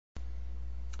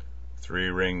3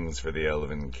 rings for the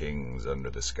elven kings under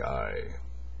the sky,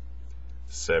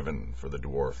 7 for the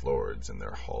dwarf lords in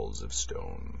their halls of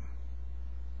stone,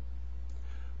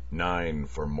 9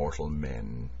 for mortal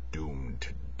men doomed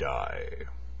to die,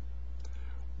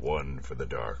 1 for the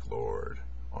Dark Lord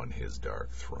on his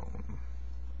dark throne.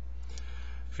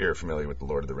 If you're familiar with The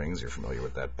Lord of the Rings, you're familiar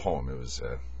with that poem. It was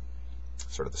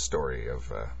sort of the story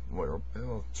of,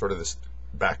 sort of this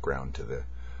background to the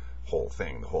whole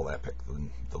thing, the whole epic,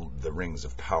 the Rings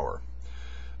of Power.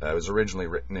 It was originally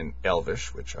written in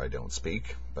Elvish, which I don't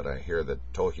speak, but I hear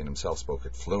that Tolkien himself spoke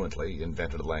it fluently. He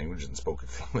invented a language and spoke it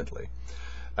fluently.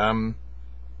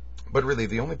 But really,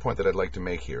 the only point that I'd like to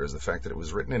make here is the fact that it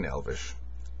was written in Elvish,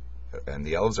 and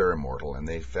the elves are immortal, and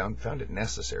they found it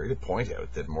necessary to point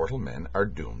out that mortal men are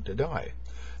doomed to die.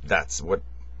 That's what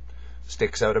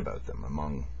sticks out about them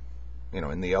among,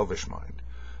 in the Elvish mind.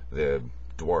 The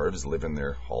dwarves live in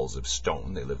their halls of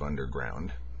stone. They live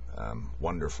underground.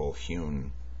 Wonderful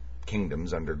hewn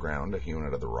kingdoms underground, hewn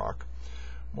out of the rock.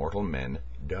 Mortal men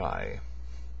die.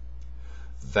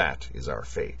 That is our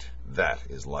fate. That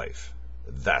is life.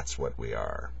 That's what we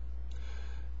are.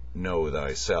 Know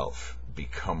thyself.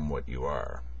 Become what you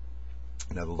are.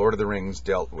 Now, the Lord of the Rings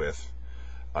dealt with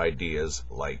ideas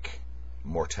like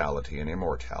mortality and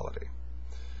immortality.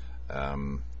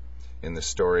 In the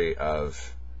story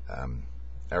of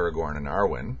Aragorn and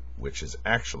Arwen, which is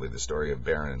actually the story of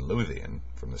Beren and Luthien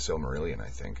from the Silmarillion, I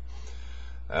think,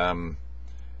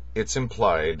 it's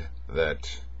implied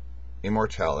that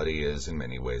immortality is in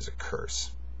many ways a curse,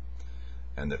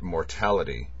 and that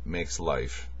mortality makes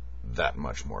life that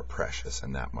much more precious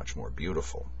and that much more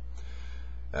beautiful.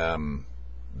 The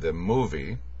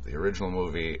original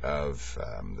movie of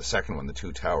the second one, The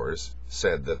Two Towers,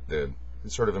 said that it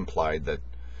sort of implied that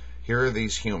here are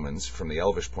these humans, from the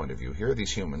Elvish point of view, here are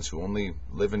these humans who only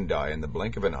live and die in the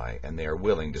blink of an eye, and they are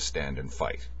willing to stand and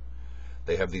fight.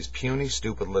 They have these puny,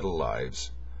 stupid little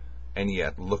lives, and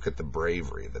yet look at the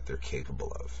bravery that they're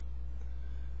capable of.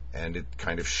 And it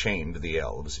kind of shamed the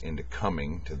elves into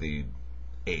coming to the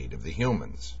aid of the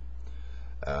humans.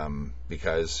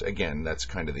 Because, again, that's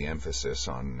kind of the emphasis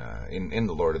on in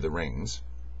The Lord of the Rings.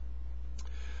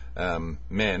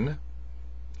 Men,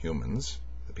 humans,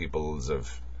 the peoples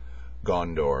of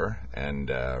Gondor and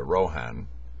Rohan,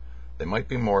 they might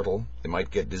be mortal, they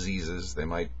might get diseases, they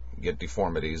might get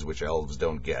deformities, which elves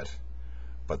don't get,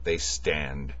 but they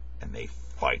stand and they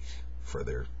fight for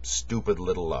their stupid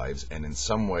little lives, and in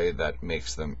some way that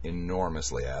makes them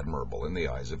enormously admirable in the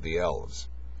eyes of the elves.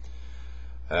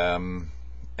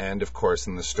 And of course,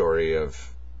 in the story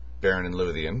of Beren and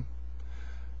Luthien,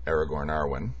 Aragorn,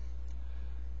 Arwen,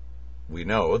 we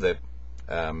know that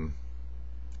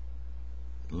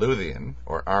Luthien,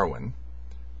 or Arwen,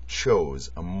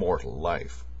 chose a mortal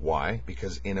life. Why?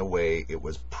 Because in a way it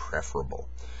was preferable.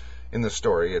 In the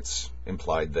story, it's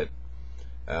implied that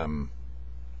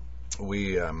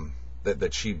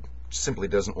that she simply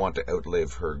doesn't want to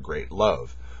outlive her great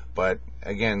love. But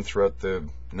again, throughout the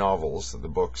novels, the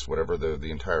books, whatever,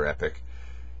 the entire epic,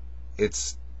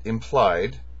 it's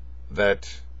implied that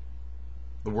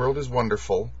the world is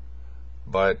wonderful,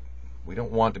 but we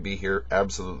don't want to be here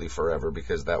absolutely forever,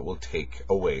 because that will take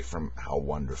away from how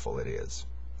wonderful it is.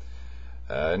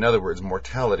 In other words,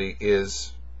 mortality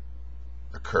is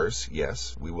a curse.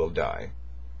 Yes, we will die.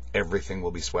 Everything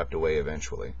will be swept away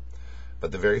eventually.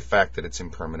 But the very fact that it's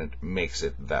impermanent makes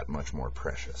it that much more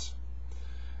precious.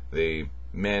 The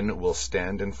men will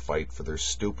stand and fight for their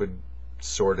stupid,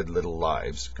 sordid little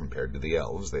lives. Compared to the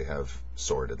elves, they have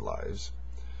sordid lives.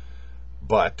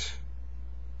 But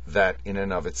that in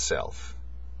and of itself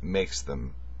makes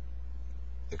them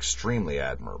extremely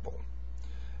admirable,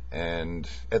 and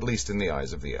at least in the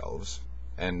eyes of the elves,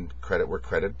 and credit where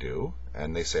credit due,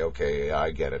 and they say, okay, I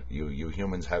get it, you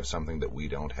humans have something that we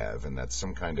don't have, and that's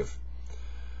some kind of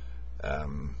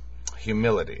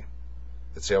humility.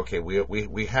 That say, okay,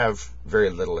 we have very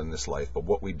little in this life, but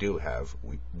what we do have,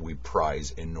 we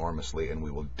prize enormously, and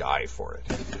we will die for it.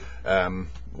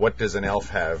 What does an elf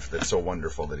have that's so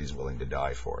wonderful that he's willing to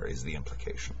die for, is the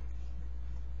implication.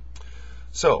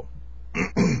 So,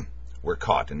 we're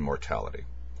caught in mortality.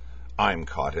 I'm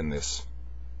caught in this,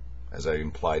 as I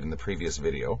implied in the previous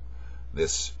video,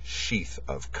 this sheath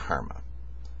of karma,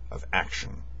 of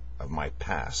action, of my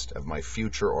past, of my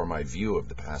future, or my view of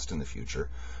the past and the future,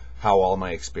 how all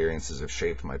my experiences have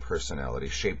shaped my personality,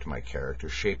 shaped my character,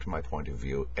 shaped my point of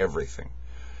view, everything.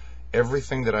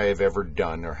 Everything that I have ever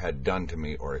done or had done to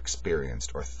me or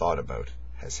experienced or thought about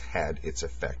has had its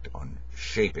effect on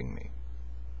shaping me.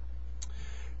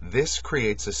 This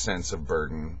creates a sense of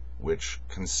burden which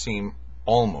can seem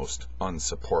almost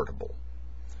unsupportable.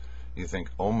 you think,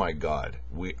 oh my God,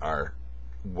 we are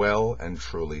well and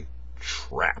truly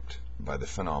trapped by the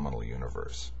phenomenal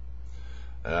universe.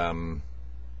 And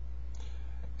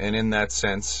in that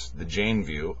sense, the Jain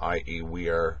view, i.e. we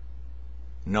are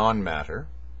non-matter,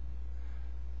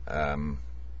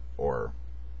 or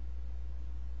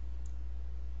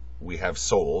we have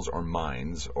souls or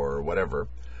minds or whatever,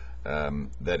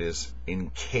 that is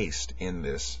encased in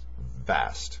this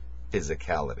vast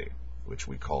physicality, which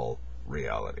we call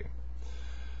reality.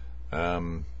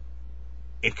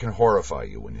 It can horrify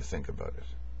you when you think about it.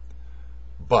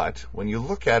 But when you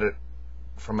look at it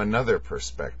from another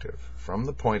perspective, from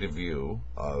the point of view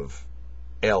of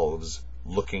elves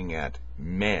looking at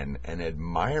men and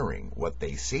admiring what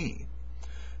they see,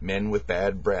 men with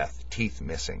bad breath, teeth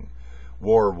missing,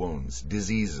 war wounds,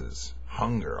 diseases,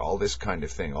 hunger, all this kind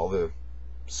of thing, all the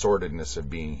sordidness of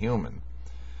being human.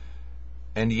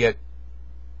 And yet,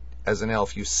 as an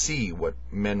elf, you see what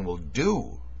men will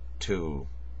do to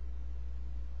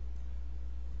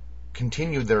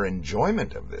continue their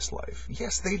enjoyment of this life.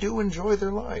 Yes, they do enjoy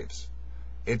their lives.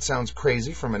 It sounds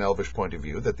crazy from an elvish point of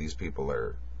view that these people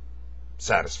are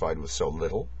satisfied with so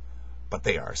little, but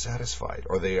they are satisfied,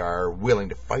 or they are willing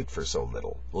to fight for so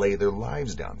little, lay their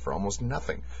lives down for almost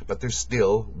nothing, but they're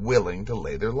still willing to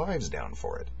lay their lives down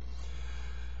for it.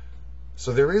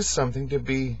 So there is something to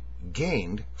be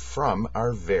gained from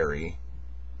our very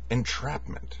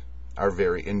entrapment, our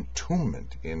very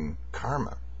entombment in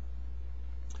karma.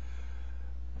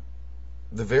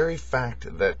 The very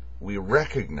fact that we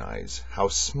recognize how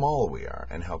small we are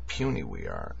and how puny we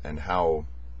are and how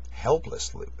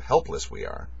helpless we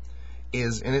are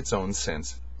is in its own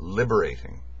sense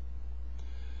liberating.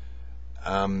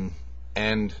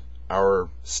 And our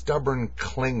stubborn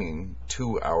clinging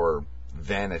to our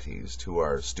vanities, to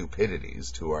our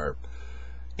stupidities, to our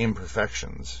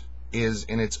imperfections is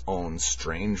in its own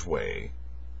strange way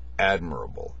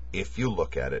admirable if you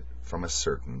look at it from a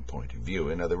certain point of view.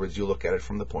 In other words, you look at it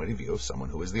from the point of view of someone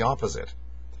who is the opposite.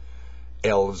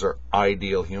 Elves are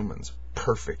ideal humans,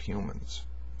 perfect humans.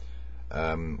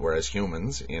 Whereas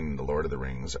humans in The Lord of the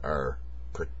Rings are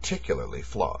particularly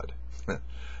flawed.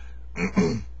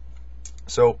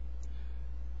 So,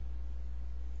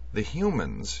 the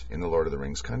humans in The Lord of the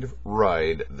Rings kind of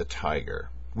ride the tiger.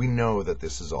 We know that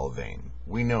this is all vain.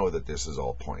 We know that this is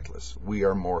all pointless. We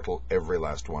are mortal. Every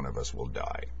last one of us will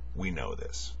die. We know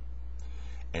this.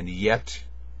 And yet,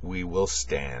 we will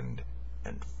stand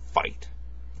and fight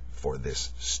for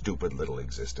this stupid little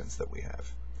existence that we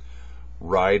have.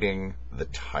 Riding the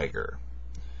tiger.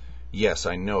 Yes,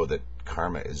 I know that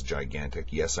karma is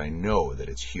gigantic. Yes, I know that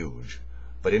it's huge.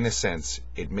 But in a sense,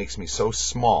 it makes me so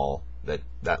small that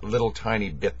that little tiny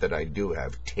bit that I do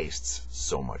have tastes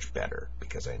so much better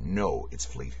because I know it's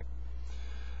fleeting.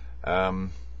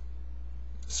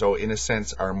 So in a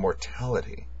sense, our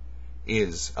mortality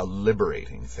is a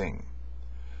liberating thing.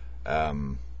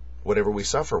 Whatever we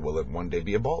suffer will one day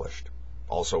be abolished.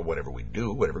 Also, whatever we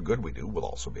do, whatever good we do, will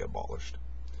also be abolished.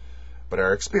 But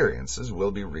our experiences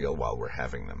will be real while we're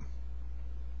having them.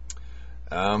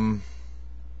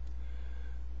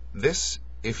 This,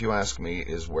 if you ask me,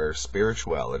 is where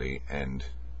spirituality and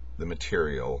the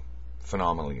material,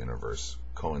 phenomenal universe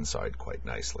coincide quite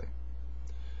nicely.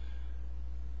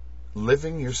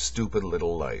 Living your stupid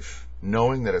little life,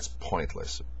 knowing that it's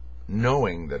pointless,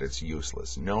 knowing that it's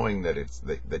useless, knowing that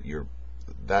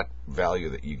that value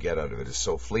that you get out of it is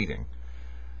so fleeting,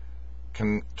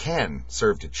 can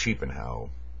serve to cheapen how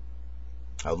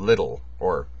little,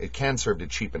 or it can serve to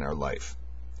cheapen our life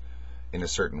in a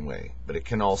certain way. But it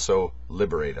can also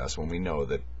liberate us when we know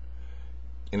that,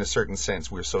 in a certain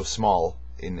sense, we're so small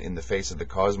in the face of the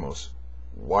cosmos.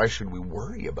 Why should we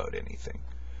worry about anything?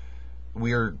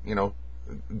 We're,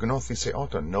 Gnothi se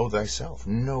auton, know thyself.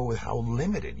 Know how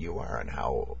limited you are and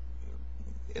how,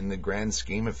 in the grand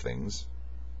scheme of things,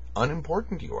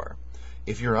 unimportant you are.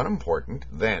 If you're unimportant,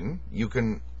 then you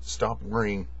can stop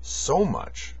worrying so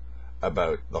much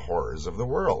about the horrors of the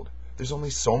world. There's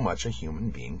only so much a human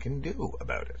being can do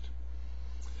about it.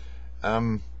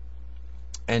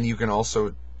 And you can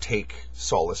also take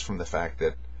solace from the fact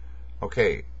that,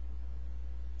 okay,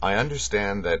 I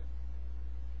understand that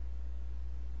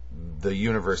the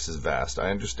universe is vast. I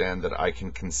understand that I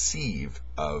can conceive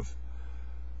of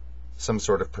some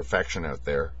sort of perfection out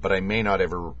there, but I may not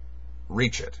ever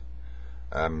reach it.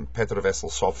 Petr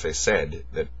Vesel-Sopfe said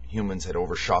that humans had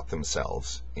overshot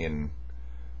themselves in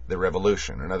the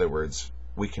revolution. In other words,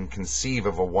 we can conceive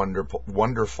of a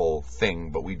wonderful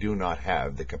thing, but we do not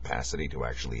have the capacity to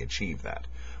actually achieve that.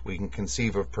 We can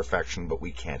conceive of perfection, but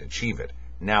we can't achieve it.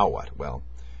 Now what? Well,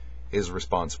 his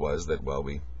response was that,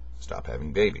 we stop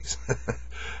having babies.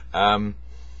 Well,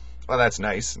 that's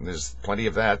nice, and there's plenty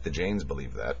of that. The Jains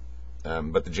believe that.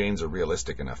 But the Jains are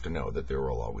realistic enough to know that there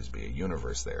will always be a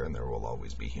universe there, and there will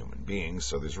always be human beings,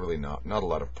 so there's really not a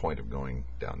lot of point of going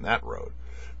down that road.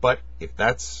 But if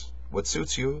that's what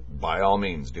suits you, by all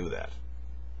means do that.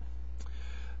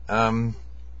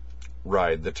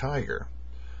 Ride the tiger.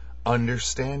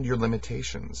 Understand your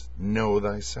limitations. Know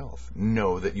thyself.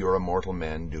 Know that you're a mortal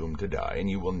man doomed to die, and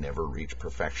you will never reach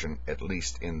perfection, at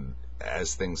least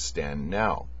as things stand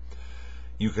now.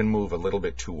 You can move a little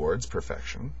bit towards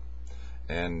perfection,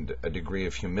 and a degree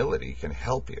of humility can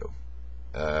help you.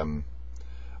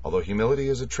 Although humility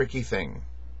is a tricky thing,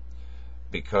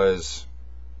 because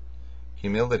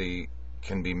humility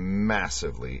can be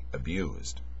massively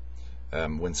abused.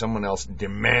 When someone else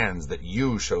demands that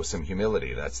you show some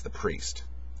humility, that's the priest.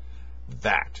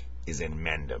 That is in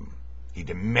Mendham. He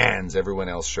demands everyone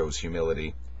else shows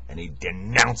humility, and he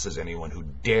denounces anyone who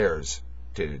dares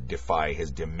to defy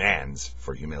his demands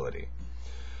for humility.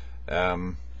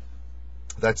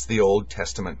 That's the Old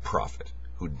Testament prophet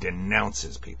who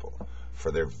denounces people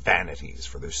for their vanities,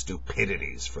 for their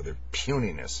stupidities, for their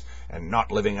puniness, and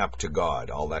not living up to God,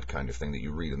 all that kind of thing that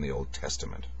you read in the Old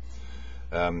Testament.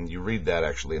 You read that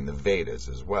actually in the Vedas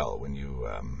as well, when you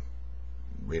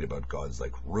read about gods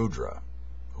like Rudra,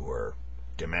 who are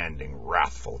demanding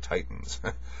wrathful titans.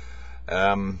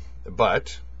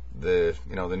 But the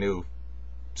new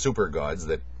super gods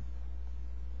that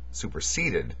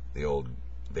superseded the old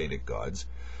Vedic gods,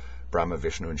 Brahma,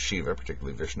 Vishnu, and Shiva,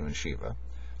 particularly Vishnu and Shiva,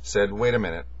 said, wait a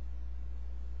minute,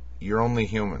 you're only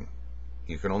human.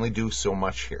 You can only do so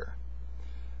much here.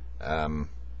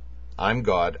 I'm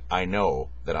God. I know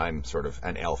that I'm sort of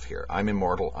an elf here. I'm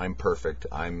immortal. I'm perfect.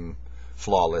 I'm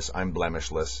flawless. I'm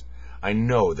blemishless. I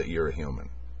know that you're a human.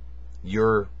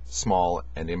 You're small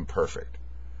and imperfect.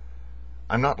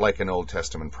 I'm not like an Old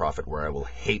Testament prophet where I will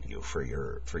hate you for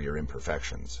your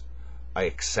imperfections. I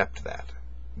accept that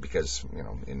because,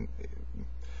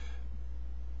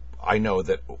 I know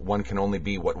that one can only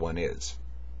be what one is.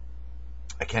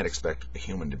 I can't expect a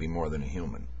human to be more than a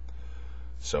human.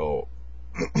 So,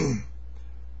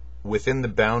 within the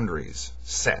boundaries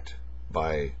set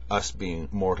by us being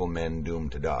mortal men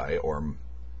doomed to die, or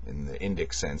in the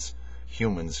Indic sense,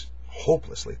 humans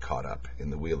hopelessly caught up in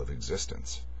the wheel of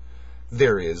existence,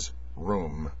 there is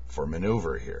room for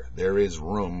maneuver here. There is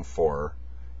room for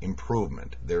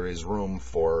improvement. There is room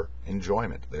for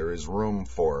enjoyment. There is room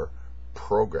for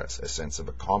progress, a sense of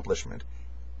accomplishment,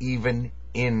 even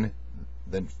in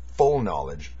the full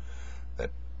knowledge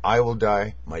that I will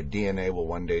die, my DNA will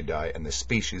one day die, and the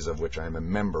species of which I am a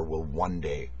member will one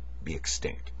day be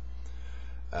extinct.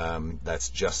 That's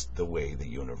just the way the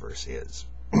universe is.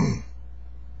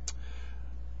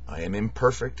 I am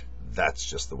imperfect. That's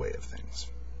just the way of things.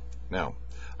 Now,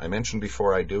 I mentioned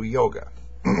before I do yoga.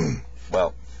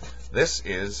 Well, this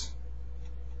is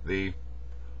the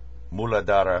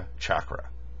Muladhara chakra.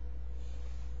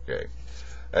 Okay,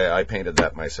 I painted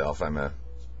that myself. I'm a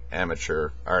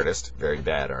amateur artist, very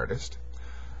bad artist.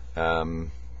 But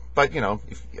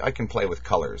if I can play with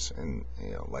colors and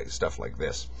like stuff like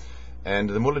this. And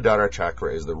the Muladhara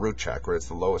chakra is the root chakra. It's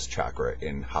the lowest chakra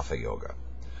in Hatha yoga,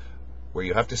 where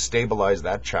you have to stabilize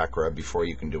that chakra before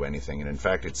you can do anything. And in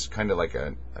fact, it's kind of like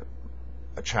a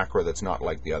chakra that's not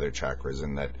like the other chakras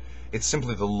in that it's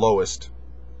simply the lowest,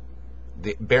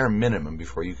 the bare minimum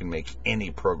before you can make any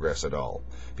progress at all.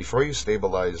 Before you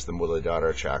stabilize the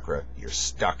Muladhara chakra, you're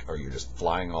stuck, or you're just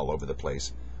flying all over the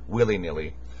place,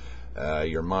 willy-nilly.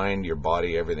 Your mind, your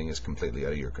body, everything is completely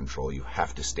out of your control. You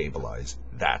have to stabilize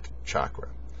that chakra,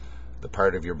 the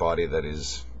part of your body that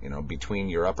is, between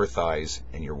your upper thighs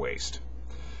and your waist.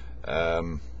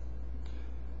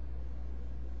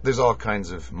 There's all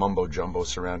kinds of mumbo-jumbo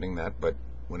surrounding that, but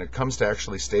when it comes to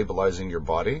actually stabilizing your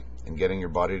body and getting your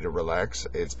body to relax,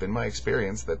 it's been my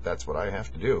experience that that's what I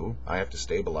have to do. I have to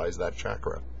stabilize that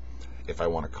chakra, if I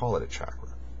want to call it a chakra.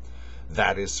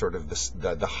 That is sort of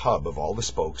the hub of all the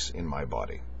spokes in my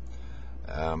body.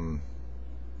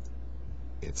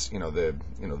 It's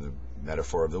the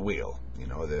metaphor of the wheel.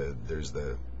 There's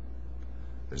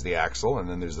the axle, and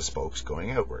then there's the spokes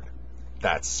going outward.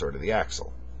 That's sort of the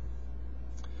axle.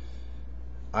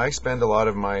 I spend a lot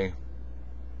of my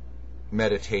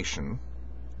meditation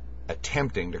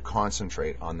attempting to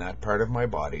concentrate on that part of my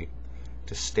body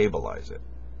to stabilize it,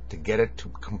 to get it to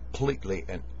completely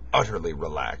and utterly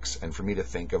relax, and for me to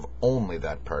think of only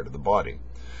that part of the body.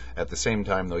 At the same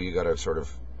time, though, you got to sort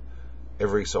of,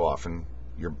 every so often,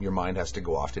 your mind has to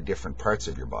go off to different parts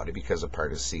of your body because a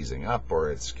part is seizing up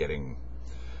or it's getting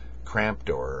cramped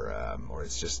or it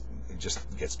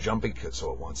just gets jumpy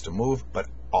so it wants to move. But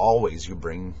always you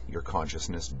bring your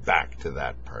consciousness back to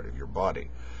that part of your body.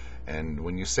 And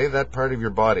when you say that part of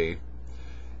your body,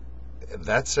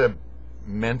 that's a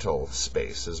mental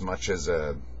space as much as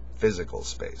a physical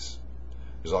space.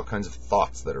 There's all kinds of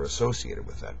thoughts that are associated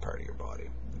with that part of your body,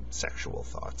 sexual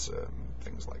thoughts,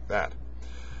 things like that.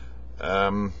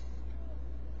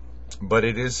 But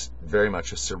it is very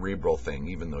much a cerebral thing,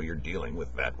 even though you're dealing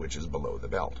with that which is below the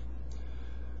belt.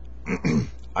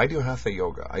 I do hatha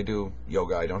yoga. I do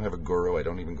yoga. I don't have a guru. I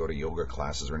don't even go to yoga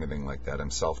classes or anything like that.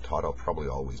 I'm self-taught. I'll probably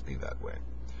always be that way.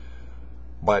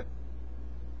 But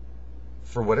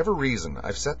for whatever reason,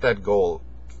 I've set that goal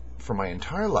for my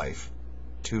entire life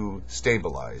to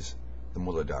stabilize the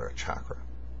Muladhara chakra.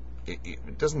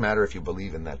 It doesn't matter if you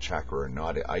believe in that chakra or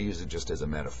not. I use it just as a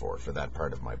metaphor for that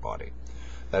part of my body.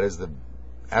 That is the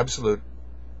absolute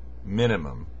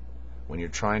minimum when you're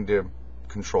trying to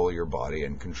control your body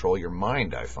and control your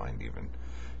mind, I find even.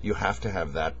 You have to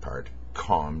have that part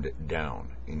calmed down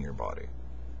in your body.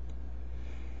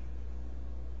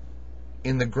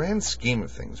 In the grand scheme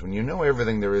of things, when you know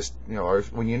everything there is, or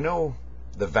when you know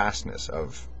the vastness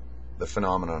of the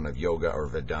phenomenon of yoga or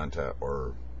Vedanta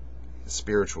or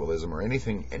spiritualism or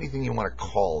anything you want to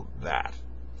call that,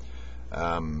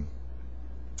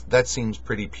 that seems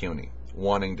pretty puny,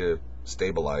 wanting to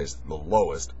stabilize the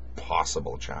lowest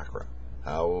possible chakra.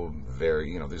 How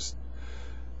very,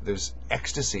 there's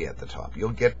ecstasy at the top. You'll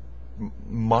get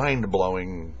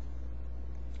mind-blowing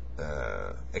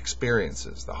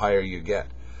experiences the higher you get.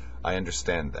 I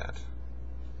understand that.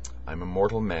 I'm a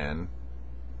mortal man.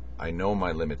 I know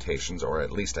my limitations, or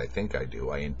at least I think I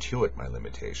do. I intuit my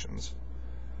limitations.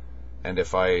 And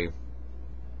if I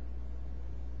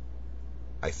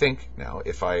think now,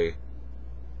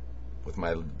 with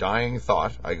my dying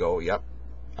thought, I go, yep,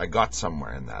 I got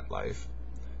somewhere in that life,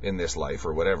 in this life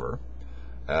or whatever.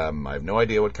 I have no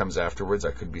idea what comes afterwards.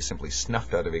 I could be simply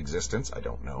snuffed out of existence. I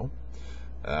don't know.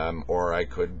 Or I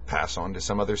could pass on to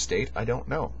some other state. I don't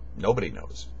know. Nobody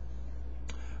knows.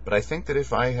 But I think that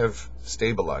if I have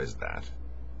stabilized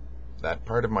that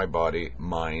part of my body,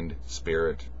 mind,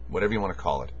 spirit, whatever you want to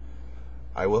call it,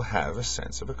 I will have a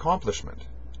sense of accomplishment,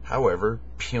 however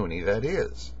puny that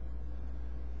is.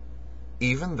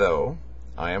 Even though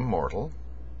I am mortal,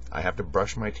 I have to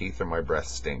brush my teeth or my breath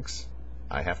stinks,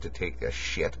 I have to take a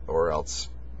shit or else,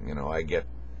 I get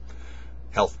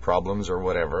health problems or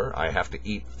whatever, I have to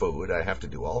eat food, I have to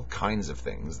do all kinds of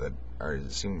things that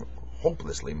seem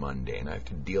hopelessly mundane. I have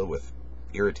to deal with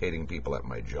irritating people at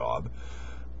my job.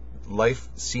 Life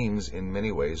seems in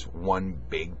many ways one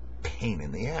big pain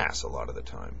in the ass a lot of the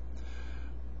time.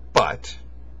 But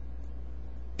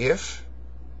if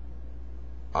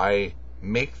I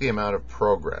make the amount of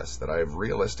progress that I've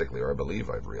realistically, or I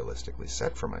believe I've realistically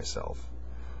set for myself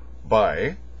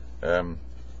by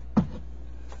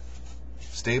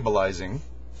stabilizing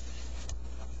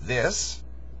this,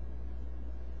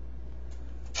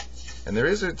 and there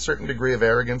is a certain degree of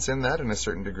arrogance in that and a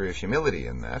certain degree of humility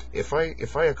in that. If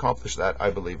I accomplish that, I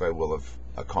believe I will have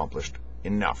accomplished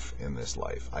enough in this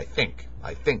life. I think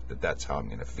that that's how I'm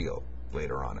going to feel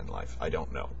later on in life. I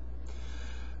don't know.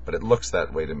 But it looks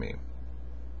that way to me.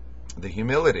 The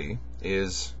humility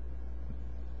is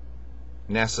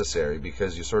necessary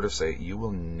because you sort of say, you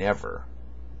will never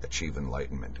achieve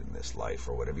enlightenment in this life,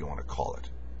 or whatever you want to call it.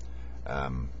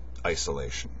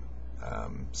 Isolation,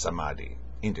 samadhi,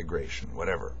 integration,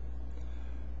 whatever.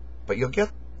 But you'll get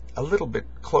a little bit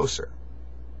closer.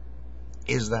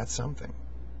 Is that something?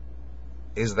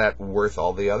 Is that worth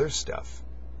all the other stuff?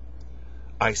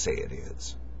 I say it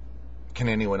is. Can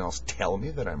anyone else tell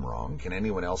me that I'm wrong? Can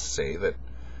anyone else say that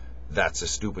that's a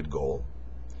stupid goal?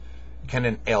 Can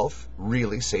an elf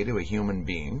really say to a human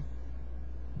being,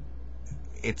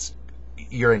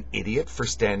 you're an idiot for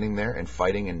standing there and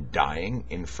fighting and dying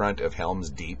in front of Helm's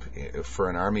Deep for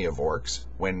an army of orcs,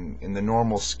 when in the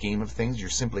normal scheme of things you're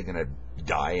simply going to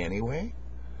die anyway?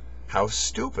 How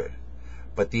stupid.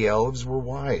 But the elves were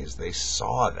wise. They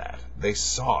saw that. They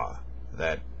saw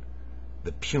that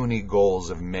the puny goals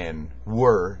of men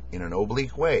were, in an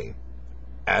oblique way,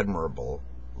 admirable,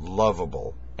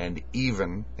 lovable, and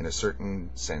even, in a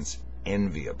certain sense,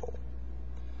 enviable.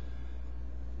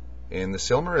 In the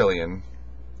Silmarillion,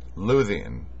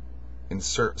 Luthien, in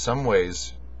some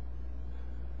ways,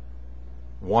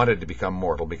 wanted to become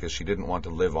mortal because she didn't want to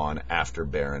live on after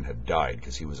Beren had died,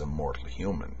 because he was a mortal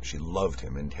human. She loved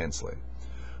him intensely.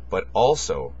 But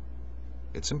also,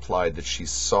 it's implied that she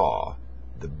saw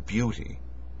the beauty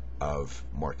of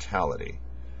mortality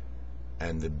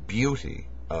and the beauty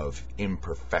of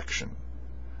imperfection,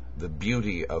 the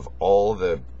beauty of all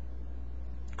the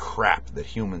crap that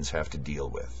humans have to deal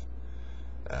with.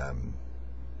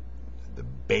 The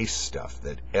base stuff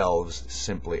that elves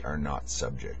simply are not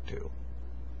subject to.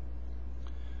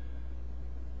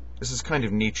 This is kind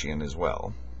of Nietzschean as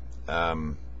well,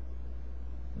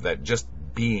 that just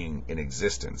being in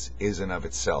existence is in of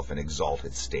itself an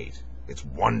exalted state. It's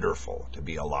wonderful to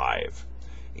be alive.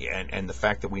 And the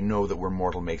fact that we know that we're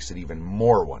mortal makes it even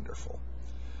more wonderful.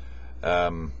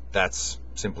 That's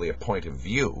simply a point of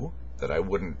view that I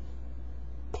wouldn't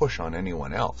push on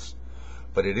anyone else.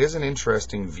 But it is an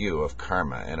interesting view of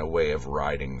karma and a way of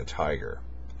riding the tiger.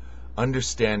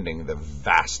 Understanding the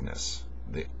vastness,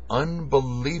 the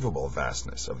unbelievable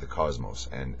vastness of the cosmos,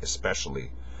 and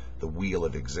especially the wheel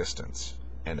of existence,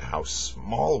 and how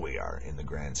small we are in the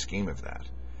grand scheme of that,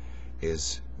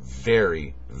 is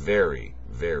very, very,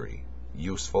 very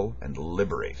useful and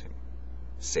liberating,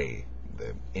 say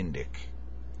the Indic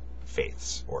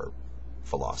faiths or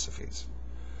philosophies.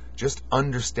 Just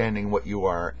understanding what you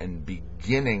are and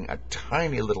beginning a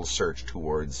tiny little search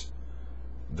towards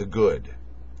the good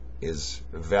is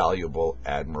valuable,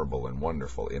 admirable, and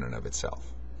wonderful in and of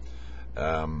itself.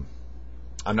 I'm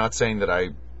not saying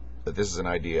that this is an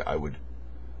idea I would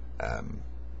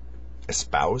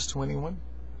espouse to anyone.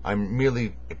 I'm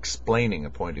merely explaining a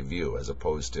point of view as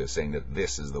opposed to saying that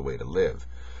this is the way to live.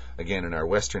 Again, in our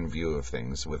Western view of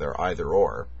things, with our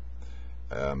either-or,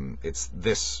 it's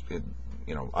this.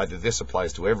 Either this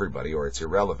applies to everybody, or it's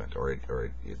irrelevant, or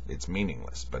it's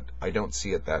meaningless. But I don't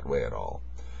see it that way at all.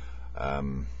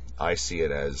 I see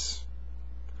it as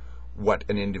what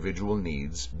an individual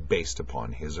needs based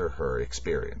upon his or her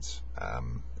experience.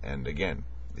 And again,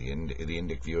 the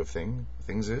Indic view of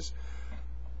things is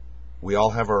we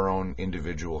all have our own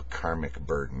individual karmic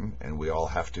burden, and we all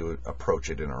have to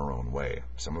approach it in our own way.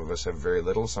 Some of us have very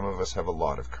little, some of us have a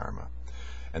lot of karma.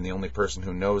 And the only person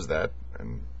who knows that,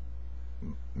 and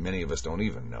many of us don't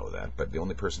even know that, but the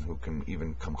only person who can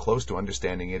even come close to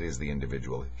understanding it is the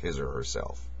individual, his or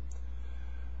herself.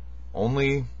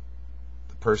 Only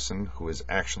the person who is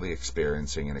actually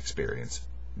experiencing an experience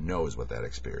knows what that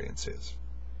experience is.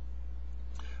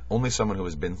 Only someone who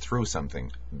has been through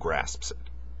something grasps it.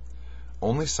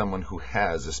 Only someone who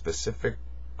has a specific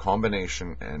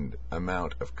combination and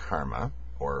amount of karma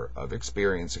or of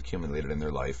experience accumulated in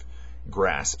their life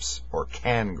grasps, or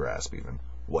can grasp even,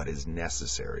 what is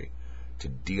necessary to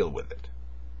deal with it.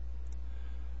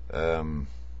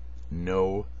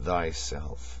 Know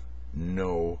thyself.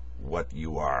 Know what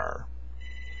you are.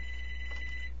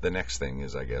 The next thing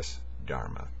is, I guess,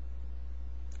 Dharma.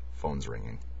 Phone's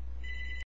ringing.